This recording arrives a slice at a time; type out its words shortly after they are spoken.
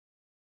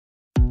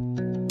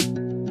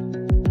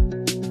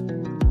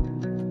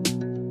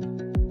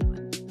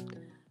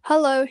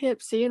Hello,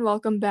 Hipsy, and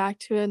welcome back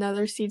to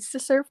another Seeds to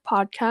Serve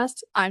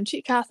podcast. I'm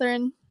Cheat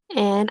Catherine,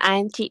 And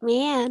I'm Cheat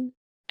Man.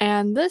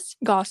 and this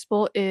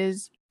gospel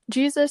is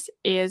Jesus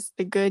is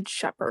the Good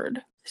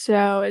Shepherd.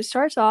 So it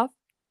starts off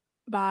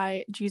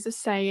by Jesus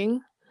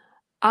saying,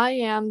 I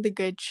am the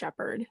Good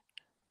Shepherd.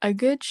 A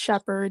good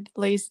shepherd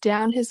lays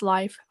down his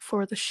life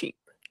for the sheep.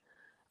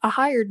 A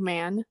hired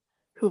man,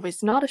 who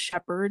is not a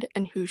shepherd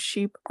and whose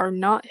sheep are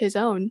not his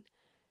own,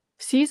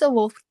 sees a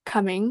wolf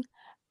coming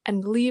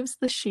and leaves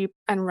the sheep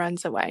and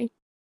runs away.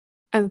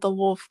 And the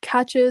wolf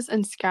catches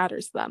and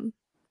scatters them.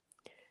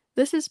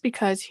 This is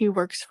because he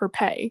works for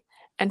pay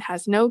and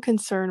has no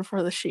concern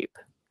for the sheep.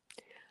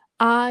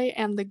 I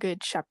am the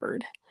good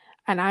shepherd,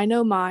 and I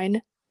know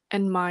mine,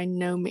 and mine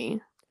know me,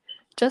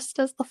 just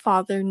as the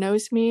Father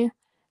knows me,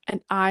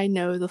 and I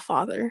know the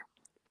Father.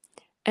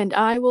 And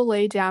I will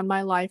lay down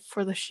my life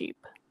for the sheep.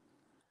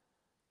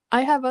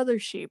 I have other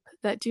sheep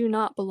that do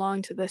not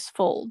belong to this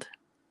fold.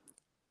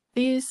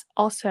 These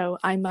also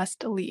I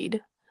must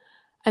lead,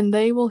 and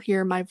they will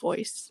hear my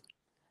voice.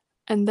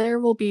 And there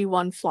will be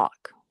one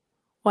flock,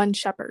 one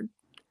shepherd.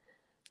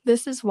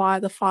 This is why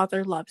the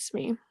Father loves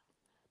me,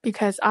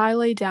 because I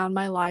lay down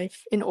my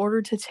life in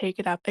order to take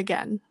it up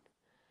again.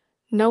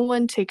 No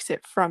one takes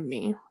it from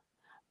me,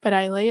 but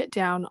I lay it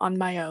down on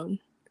my own.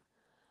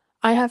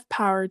 I have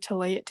power to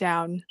lay it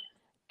down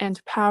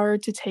and power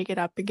to take it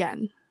up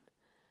again.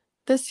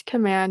 This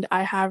command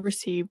I have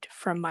received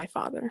from my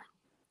Father.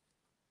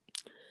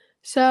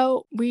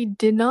 So we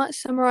did not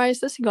summarize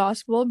this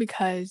gospel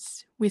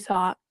because we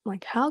thought,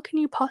 how can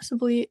you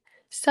possibly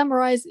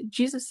summarize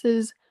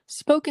Jesus's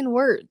spoken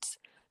words?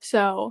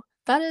 So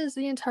that is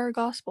the entire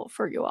gospel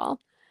for you all.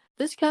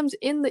 This comes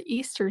in the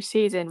Easter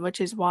season, which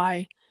is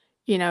why,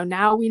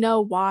 now we know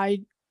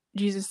why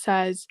Jesus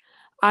says,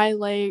 I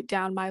lay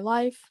down my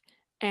life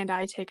and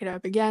I take it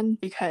up again,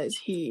 because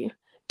he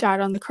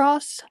died on the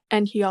cross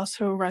and he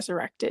also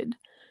resurrected.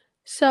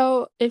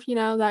 So if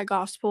that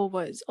gospel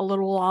was a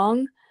little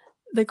long,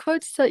 the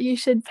quotes that you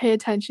should pay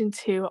attention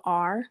to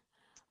are,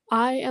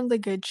 I am the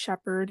good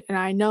shepherd, and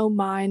I know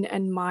mine,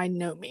 and mine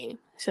know me.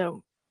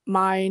 So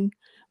mine,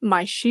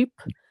 my sheep,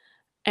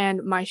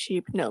 and my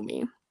sheep know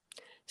me.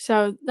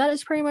 So that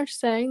is pretty much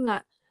saying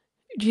that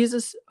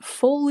Jesus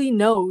fully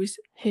knows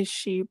his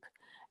sheep,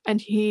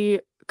 and he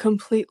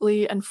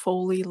completely and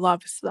fully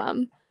loves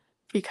them,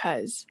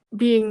 because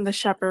being the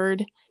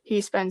shepherd,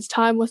 he spends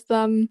time with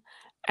them,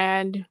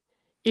 and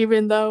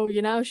even though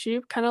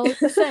sheep kind of look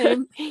the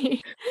same,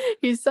 he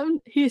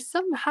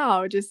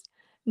somehow just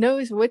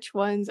knows which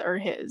ones are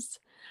his.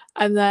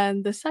 And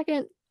then the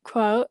second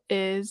quote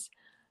is,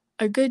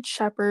 a good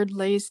shepherd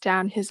lays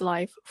down his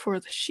life for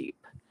the sheep.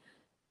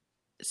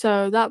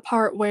 So that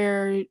part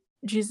where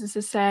Jesus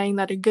is saying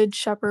that a good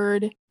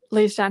shepherd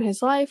lays down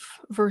his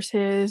life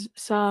versus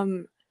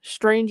some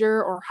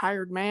stranger or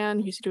hired man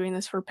who's doing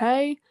this for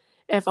pay.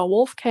 If a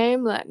wolf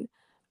came, then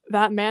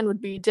that man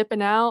would be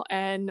dipping out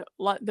and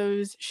let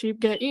those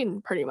sheep get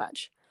eaten, pretty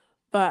much.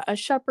 But a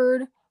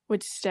shepherd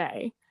would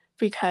stay,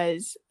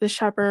 because the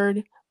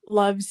shepherd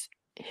loves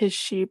his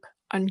sheep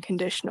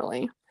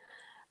unconditionally.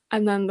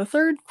 And then the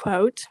third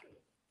quote,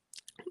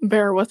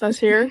 bear with us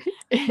here,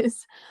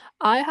 is,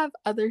 I have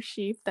other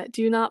sheep that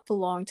do not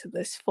belong to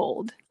this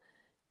fold.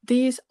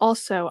 These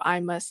also I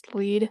must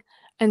lead,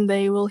 and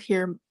they will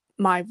hear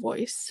my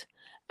voice.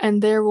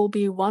 And there will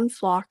be one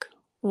flock,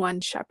 one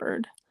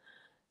shepherd.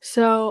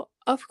 So,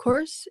 of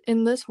course,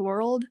 in this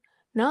world,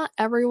 not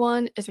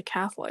everyone is a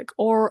Catholic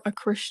or a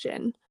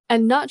Christian.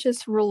 And not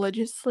just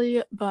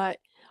religiously, but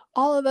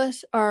all of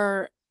us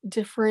are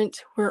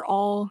different. We're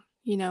all,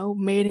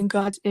 made in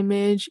God's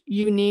image,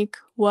 unique,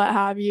 what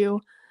have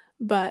you.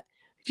 But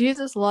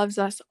Jesus loves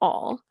us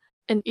all.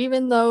 And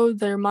even though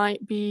there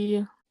might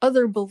be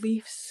other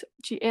beliefs,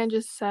 Anne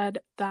just said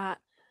that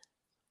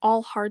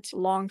all hearts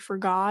long for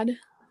God,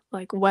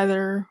 like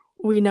whether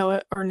we know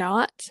it or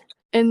not.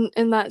 In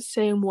that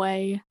same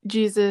way,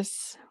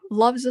 Jesus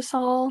loves us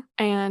all,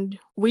 and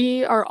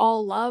we are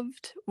all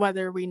loved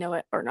whether we know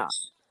it or not.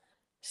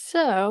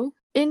 So,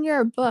 in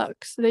your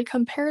books, they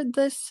compared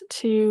this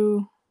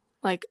to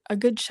like a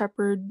good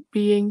shepherd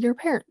being your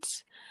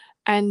parents.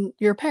 And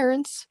your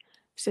parents,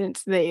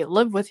 since they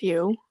live with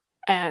you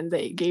and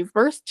they gave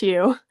birth to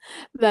you,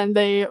 then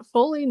they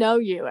fully know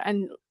you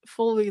and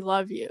fully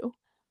love you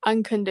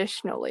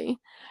unconditionally.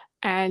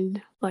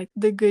 And like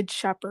the good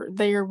shepherd,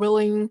 they are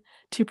willing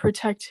to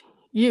protect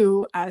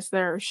you as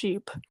their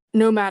sheep,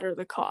 no matter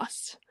the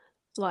cost.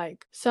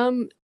 Like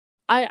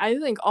I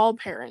think all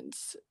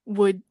parents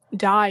would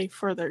die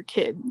for their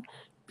kid,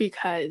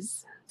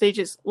 because they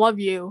just love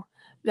you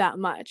that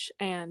much.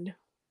 And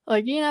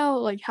like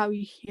how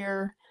you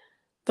hear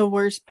the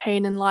worst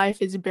pain in life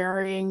is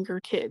burying your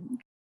kid.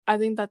 I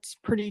think that's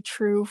pretty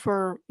true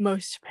for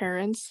most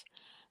parents,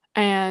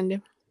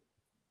 and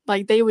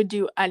like they would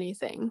do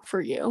anything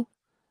for you.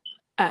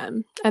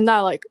 And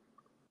that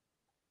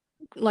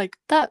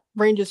that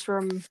ranges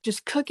from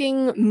just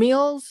cooking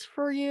meals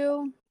for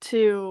you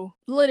to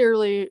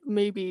literally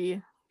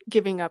maybe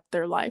giving up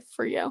their life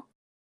for you.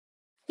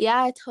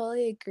 Yeah, I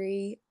totally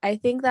agree. I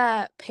think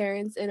that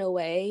parents, in a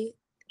way,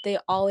 they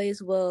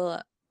always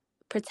will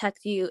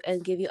protect you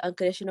and give you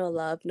unconditional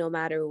love no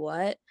matter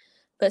what.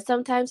 But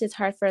sometimes it's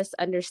hard for us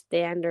to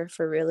understand or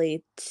for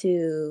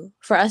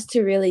us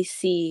to really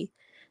see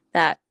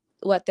that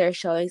what they're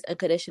showing is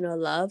unconditional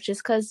love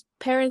just because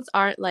parents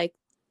aren't like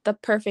the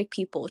perfect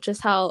people,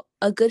 just how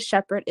a good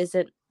shepherd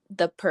isn't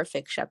the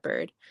perfect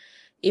shepherd.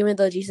 Even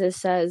though Jesus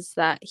says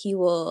that he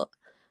will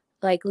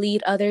like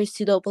lead others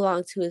who don't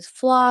belong to his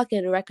flock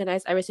and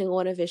recognize every single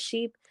one of his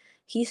sheep,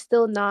 he's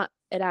still not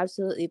an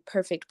absolutely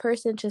perfect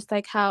person, just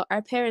like how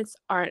our parents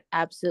aren't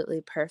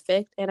absolutely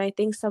perfect. And I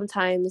think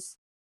sometimes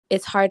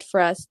it's hard for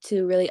us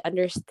to really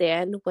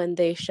understand when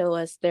they show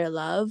us their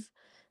love.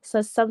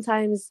 So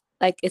sometimes,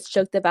 like, it's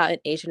joked about in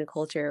Asian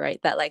culture,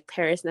 right? That like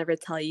parents never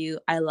tell you,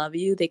 I love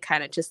you. They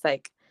kind of just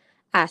like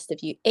asked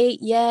if you ate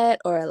yet,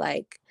 or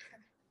like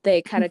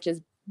they kind of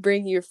just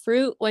bring you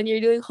fruit when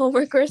you're doing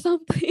homework or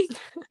something.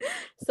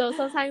 So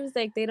sometimes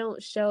like they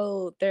don't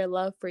show their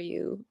love for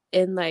you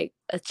in like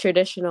a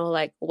traditional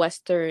like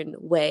Western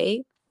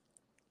way,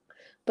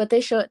 but they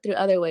show it through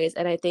other ways.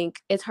 And I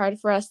think it's hard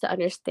for us to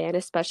understand,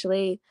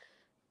 especially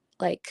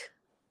like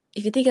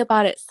if you think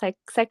about it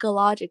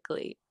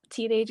psychologically,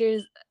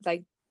 teenagers,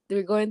 like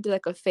we're going through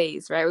like a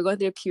phase, right? We're going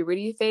through a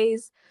puberty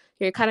phase.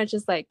 You're kind of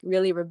just like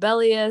really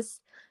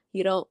rebellious.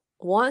 You don't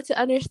want to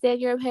understand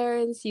your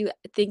parents. You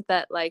think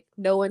that like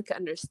no one can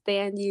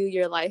understand you.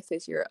 Your life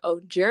is your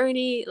own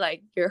journey.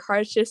 Like your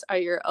hardships are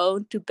your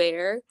own to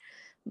bear.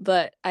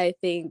 But I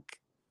think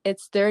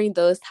it's during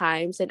those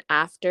times and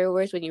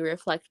afterwards when you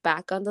reflect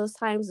back on those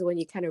times when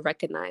you kind of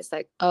recognize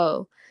like,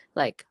 oh,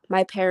 like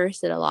my parents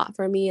did a lot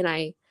for me and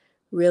I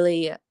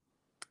really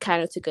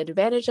kind of took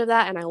advantage of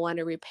that and I want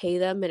to repay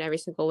them in every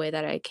single way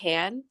that I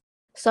can.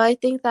 So I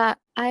think that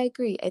I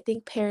agree. I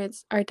think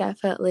parents are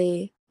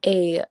definitely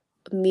a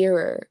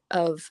mirror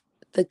of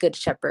the good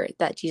shepherd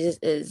that Jesus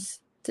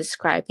is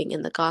describing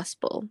in the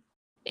gospel.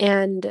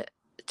 And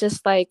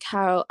just like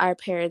how our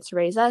parents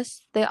raise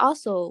us, they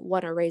also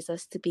want to raise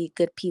us to be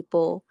good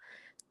people,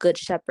 good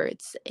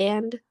shepherds,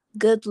 and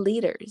good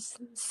leaders.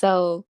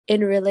 So,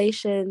 in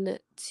relation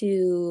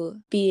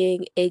to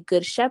being a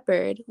good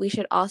shepherd, we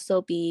should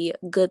also be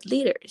good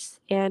leaders.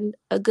 And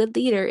a good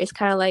leader is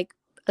kind of like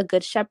a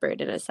good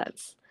shepherd in a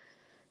sense.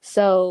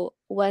 So,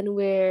 when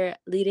we're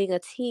leading a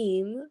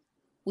team,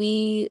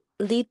 we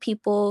lead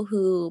people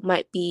who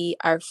might be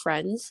our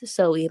friends.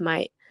 So, we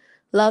might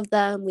love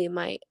them, we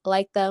might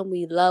like them,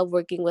 we love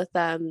working with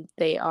them.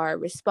 They are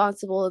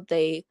responsible,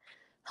 they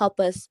help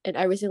us in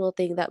every single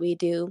thing that we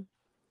do.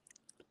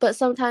 But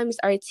sometimes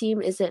our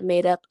team isn't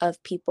made up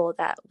of people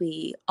that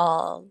we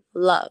all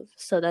love.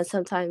 So then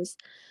sometimes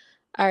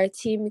our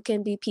team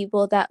can be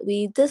people that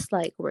we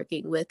dislike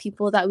working with,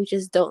 people that we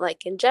just don't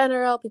like in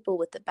general, people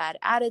with a bad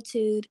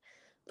attitude.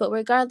 But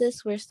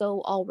regardless, we're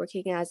still all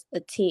working as a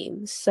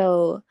team.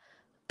 So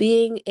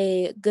being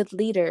a good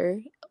leader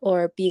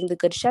or being the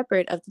good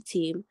shepherd of the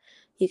team,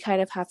 you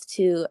kind of have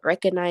to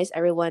recognize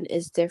everyone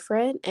is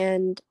different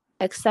and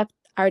accept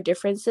our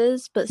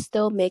differences, but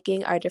still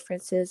making our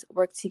differences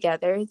work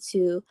together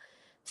to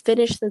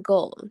finish the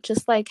goal.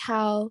 Just like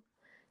how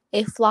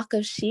a flock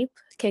of sheep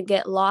can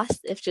get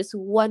lost if just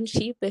one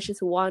sheep is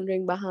just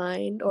wandering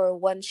behind or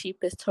one sheep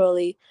is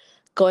totally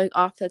going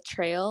off the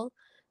trail,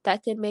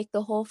 that can make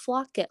the whole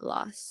flock get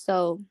lost.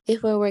 So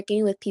if we're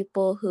working with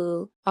people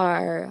who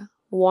are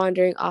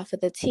wandering off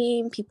of the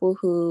team, people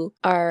who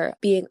are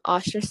being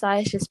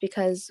ostracized just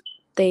because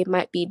they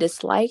might be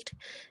disliked,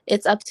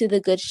 it's up to the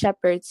good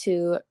shepherd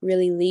to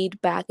really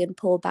lead back and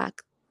pull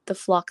back the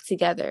flock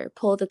together,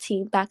 pull the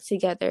team back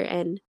together,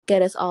 and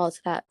get us all to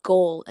that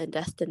goal and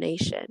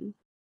destination.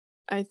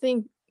 I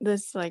think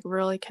this like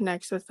really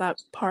connects with that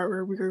part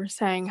where we were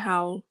saying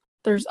how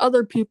there's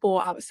other people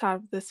outside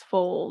of this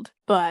fold,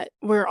 but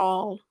we're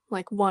all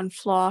like one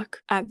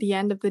flock at the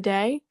end of the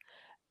day.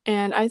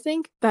 And I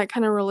think that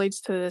kind of relates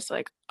to this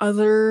like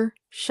other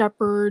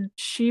shepherd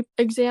sheep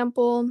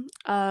example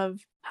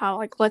of how,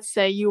 like, let's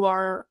say you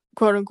are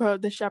quote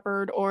unquote the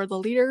shepherd or the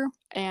leader,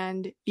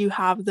 and you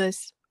have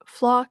this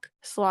flock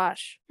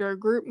slash your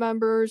group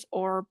members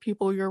or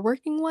people you're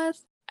working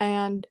with,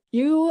 and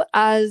you,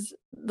 as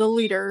the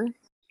leader,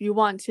 you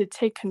want to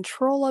take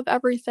control of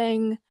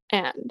everything,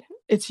 and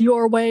it's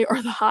your way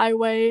or the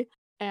highway,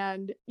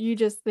 and you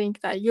just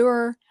think that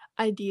your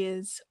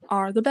ideas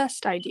are the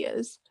best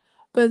ideas.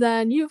 But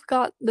then you've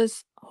got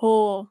this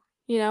whole,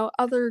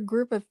 other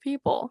group of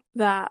people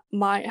that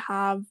might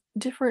have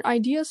different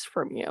ideas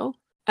from you.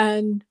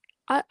 And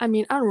I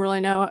mean, I don't really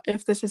know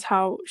if this is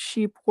how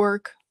sheep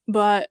work,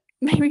 but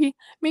maybe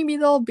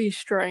they'll be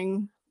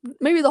straying.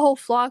 Maybe the whole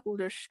flock will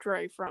just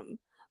stray from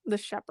the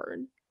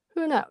shepherd.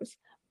 Who knows?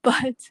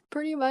 But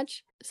pretty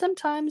much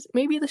sometimes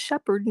maybe the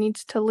shepherd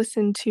needs to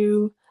listen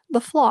to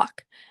the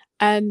flock.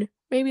 And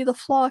maybe the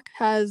flock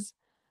has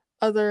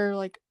other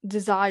like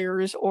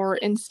desires or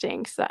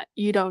instincts that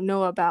you don't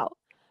know about.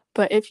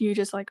 But if you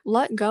just like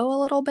let go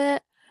a little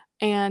bit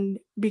and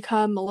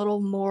become a little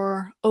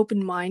more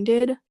open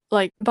minded,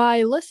 like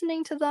by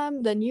listening to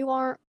them, then you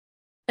aren't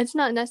it's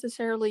not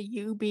necessarily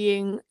you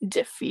being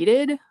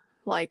defeated,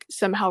 like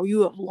somehow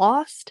you have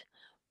lost,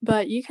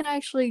 but you can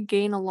actually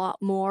gain a lot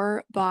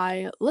more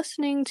by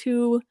listening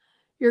to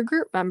your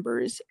group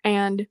members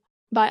and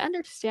by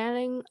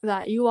understanding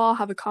that you all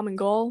have a common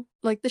goal.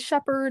 Like the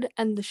shepherd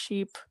and the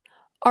sheep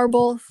are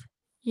both,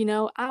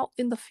 out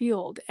in the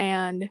field.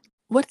 And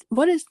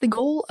what is the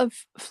goal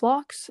of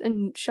flocks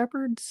and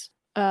shepherds?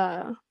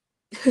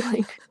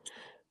 Like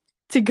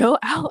to go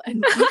out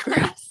and eat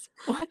grass.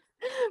 What?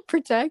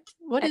 Protect?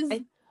 What I is I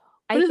what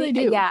I do they think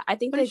do? yeah, I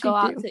think What do they go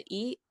sheep out do? to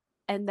eat,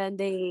 and then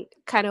they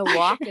kind of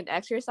walk Okay. and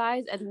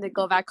exercise, and then they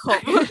go back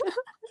home.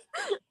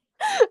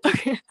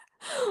 Okay.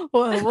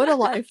 Well, what a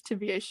life to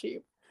be a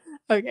sheep.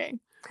 Okay.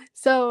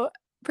 So,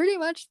 pretty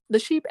much the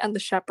sheep and the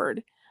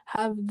shepherd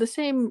have the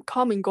same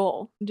common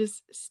goal,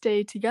 just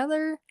stay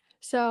together.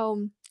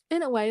 So,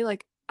 in a way,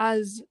 like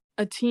as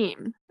a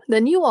team,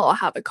 then you all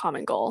have a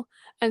common goal.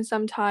 And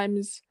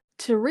sometimes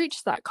to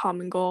reach that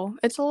common goal,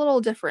 it's a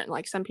little different.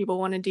 Like some people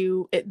want to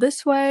do it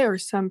this way, or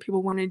some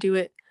people want to do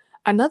it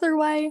another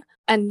way.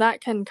 And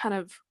that can kind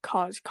of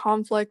cause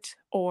conflict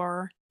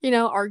or,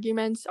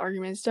 arguments.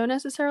 Arguments don't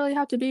necessarily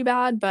have to be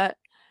bad, but,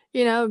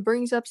 it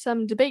brings up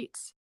some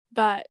debates.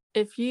 But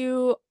if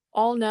you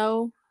all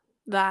know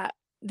that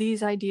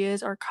these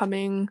ideas are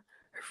coming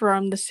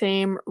from the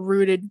same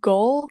rooted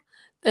goal,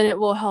 then it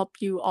will help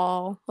you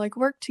all like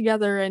work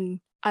together and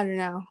I don't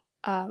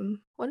know,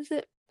 what is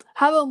it?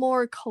 Have a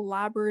more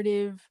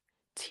collaborative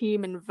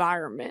team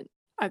environment.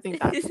 I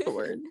think that's the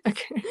word.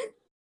 Okay.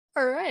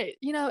 All right.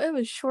 It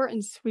was short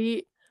and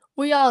sweet.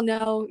 We all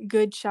know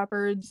good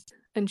shepherds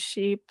and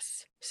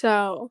sheeps.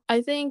 So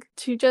I think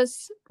to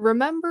just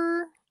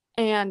remember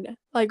and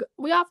like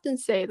we often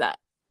say that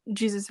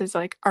Jesus is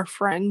like our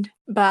friend,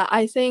 but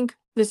I think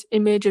this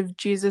image of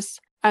Jesus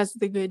as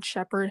the good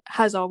shepherd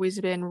has always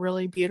been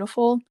really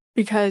beautiful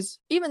because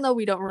even though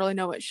we don't really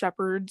know what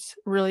shepherds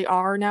really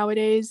are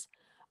nowadays,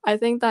 I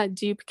think that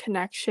deep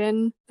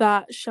connection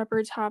that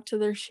shepherds have to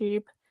their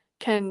sheep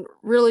can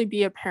really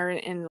be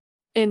apparent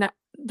in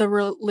the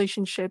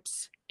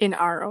relationships in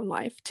our own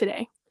life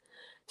today.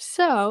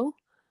 So,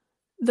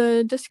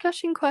 the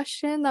discussion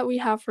question that we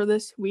have for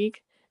this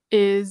week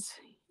is,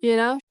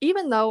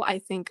 even though I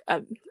think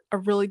a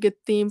really good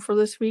theme for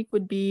this week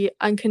would be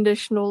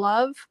unconditional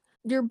love,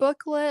 your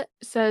booklet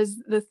says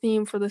the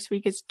theme for this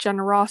week is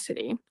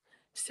generosity.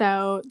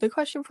 So, the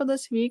question for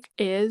this week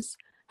is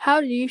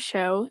how do you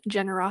show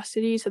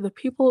generosity to the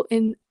people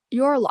in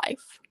your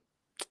life?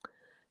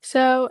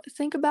 So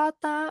think about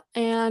that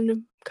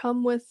and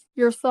come with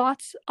your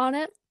thoughts on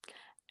it.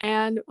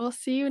 And we'll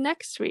see you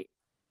next week.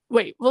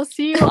 Wait, we'll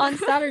see you on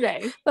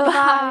Saturday. Bye.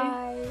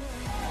 Bye-bye.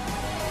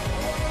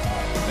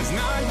 It's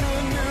not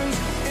good news,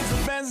 it's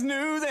the best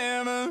news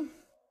ever.